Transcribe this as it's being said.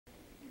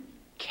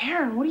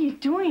Karen, what are you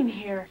doing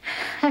here?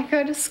 I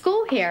go to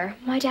school here.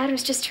 My dad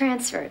was just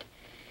transferred.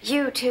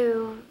 You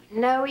two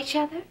know each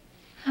other?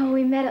 Oh,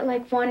 we met at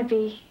Lake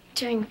Wannabe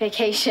during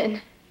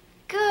vacation.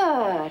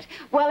 Good.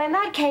 Well, in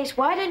that case,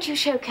 why don't you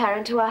show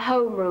Karen to her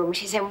homeroom?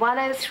 She's in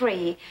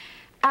 103.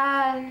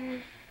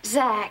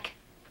 Zack,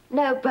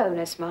 no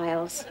bonus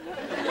miles.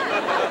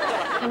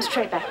 Come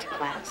straight back to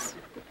class.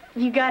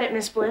 You got it,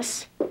 Miss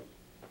Bliss.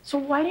 So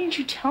why didn't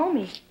you tell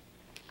me?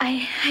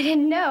 I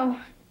didn't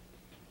know.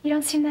 You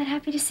don't seem that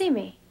happy to see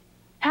me.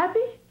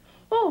 Happy?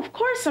 Oh, of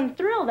course I'm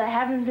thrilled. I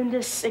haven't been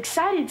this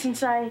excited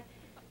since I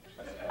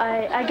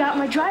got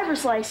my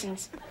driver's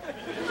license.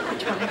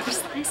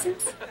 Driver's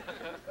license?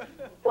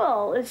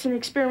 Well, it's an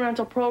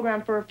experimental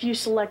program for a few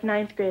select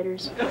ninth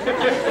graders. Great,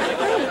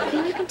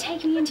 then you can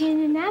take me into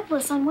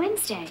Indianapolis on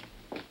Wednesday.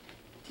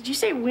 Did you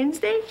say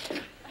Wednesday?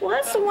 Well,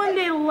 that's the one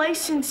day the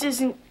license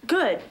isn't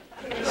good.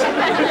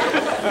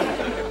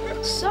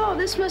 So,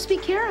 this must be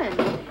Karen.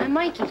 I'm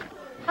Mikey.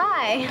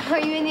 Hi. Are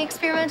you in the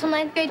experimental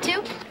ninth grade,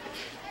 too?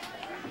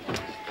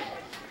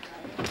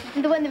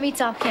 The one that meets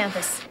off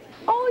campus.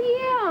 Oh,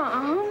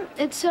 yeah.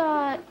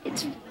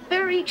 It's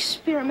very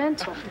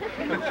experimental.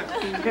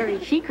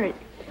 Very secret.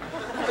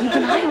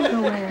 Even I don't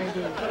know where it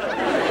is.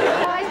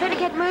 Guys, better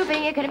get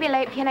moving. You're going to be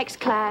late for your next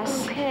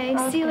class. Okay.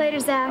 See you later,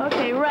 Zack.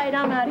 Okay, right.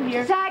 I'm out of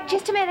here. Zack,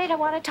 just a minute. I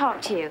want to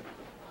talk to you.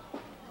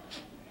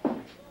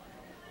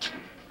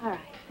 All right.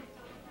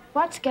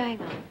 What's going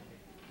on?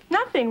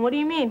 Nothing. What do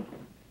you mean?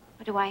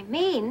 What do I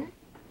mean?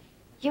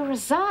 You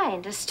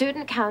resigned as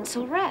student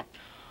council rep.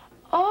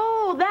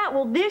 Oh, that.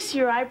 Well, this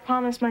year I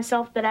promised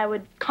myself that I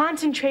would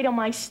concentrate on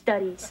my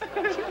studies.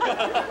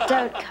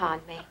 Don't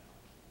con me.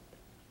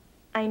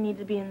 I need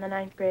to be in the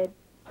ninth grade.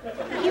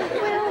 You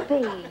will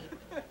be.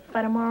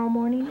 By tomorrow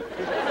morning?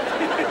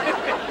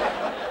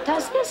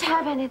 Does this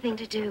have anything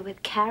to do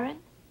with Karen?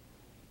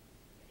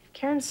 If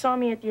Karen saw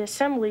me at the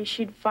assembly,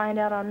 she'd find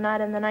out I'm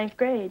not in the ninth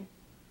grade.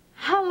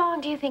 How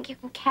long do you think you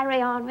can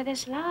carry on with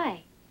this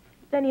lie?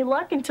 With any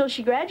luck until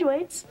she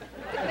graduates.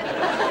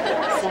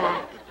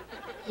 Zack,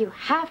 you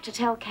have to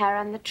tell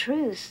Karen the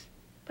truth.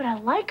 But I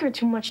like her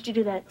too much to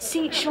do that.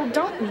 See, she'll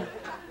dump me.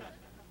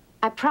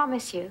 I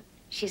promise you,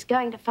 she's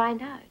going to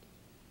find out.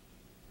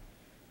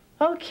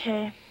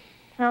 Okay.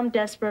 I'm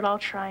desperate. I'll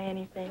try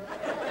anything.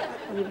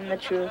 Even the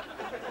truth.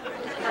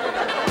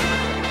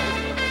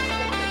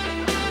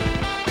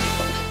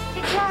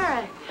 Hey,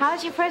 Karen,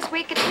 how's your first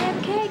week at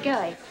JFK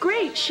going?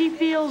 Great. She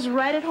feels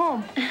right at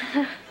home.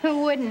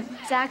 Who wouldn't?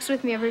 Zack's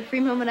with me every free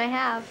moment I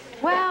have.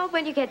 Well,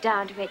 when you get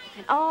down to it,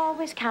 you can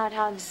always count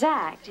on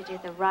Zack to do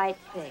the right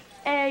thing.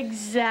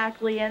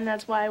 Exactly, and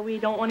that's why we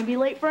don't want to be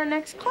late for our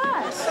next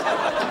class.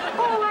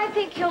 Oh, I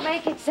think you'll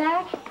make it,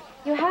 Zack.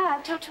 You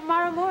have till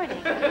tomorrow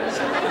morning.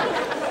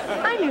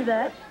 I knew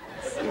that.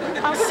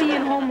 I'll see you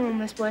in homeroom,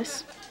 Miss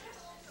Bliss.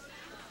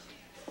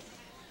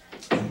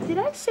 Did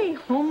I say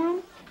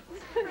homeroom?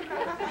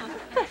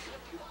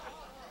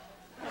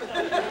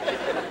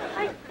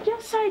 I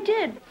guess I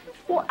did.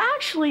 Well,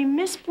 actually,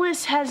 Miss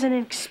Bliss has an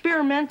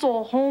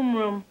experimental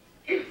homeroom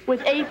with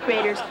 8th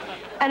graders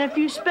and a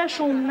few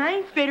special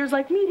 9th graders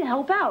like me to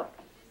help out.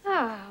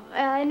 Oh,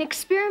 an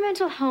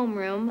experimental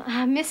homeroom,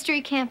 a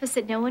mystery campus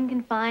that no one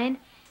can find,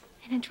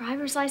 and a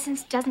driver's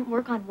license doesn't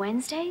work on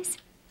Wednesdays?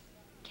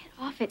 Get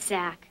off it,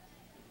 Zack.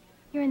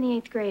 You're in the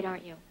 8th grade,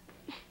 aren't you?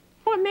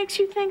 What makes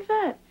you think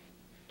that?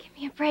 Give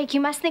me a break.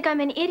 You must think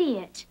I'm an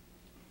idiot.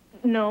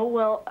 No,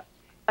 well,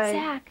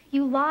 Zack,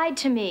 you lied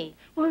to me.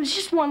 Well, it was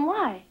just one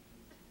lie.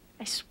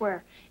 I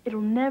swear,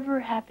 it'll never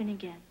happen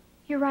again.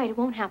 You're right, it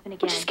won't happen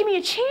again. Well, just give me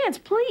a chance,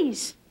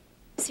 please.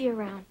 See you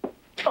around.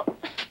 Oh.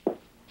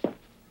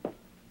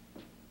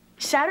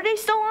 Saturday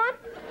still on?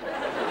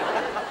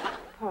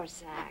 Poor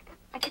Zack.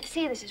 I can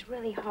see this is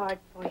really hard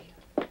for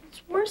you.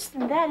 It's worse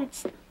than that.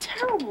 It's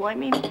terrible. I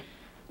mean,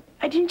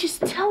 I didn't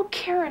just tell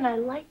Karen I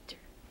liked her.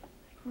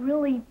 I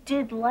really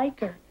did like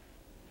her.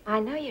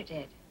 I know you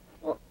did.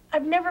 Well,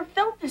 I've never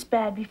felt this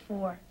bad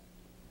before.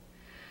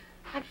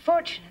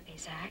 Unfortunately,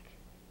 Zack,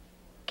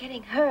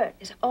 getting hurt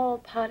is all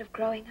part of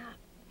growing up.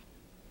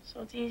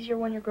 So it's easier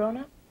when you're grown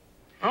up?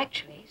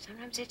 Actually,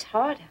 sometimes it's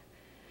harder.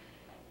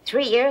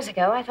 3 years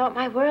ago, I thought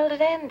my world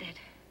had ended.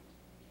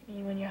 You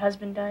mean when your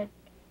husband died?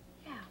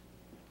 Yeah.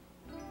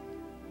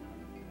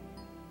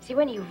 See,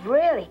 when you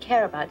really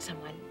care about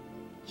someone,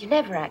 you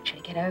never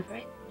actually get over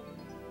it.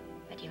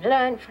 But you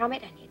learn from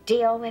it and you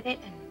deal with it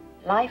and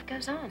life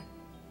goes on.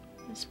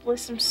 Miss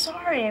Bliss, I'm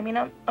sorry. I mean,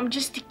 I'm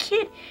just a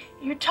kid.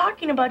 You're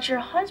talking about your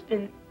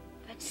husband.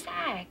 But,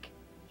 Zack,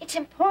 it's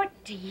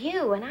important to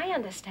you, and I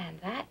understand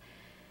that.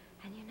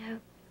 And, you know,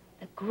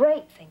 the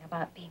great thing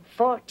about being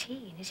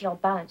 14 is you'll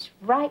bounce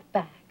right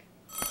back.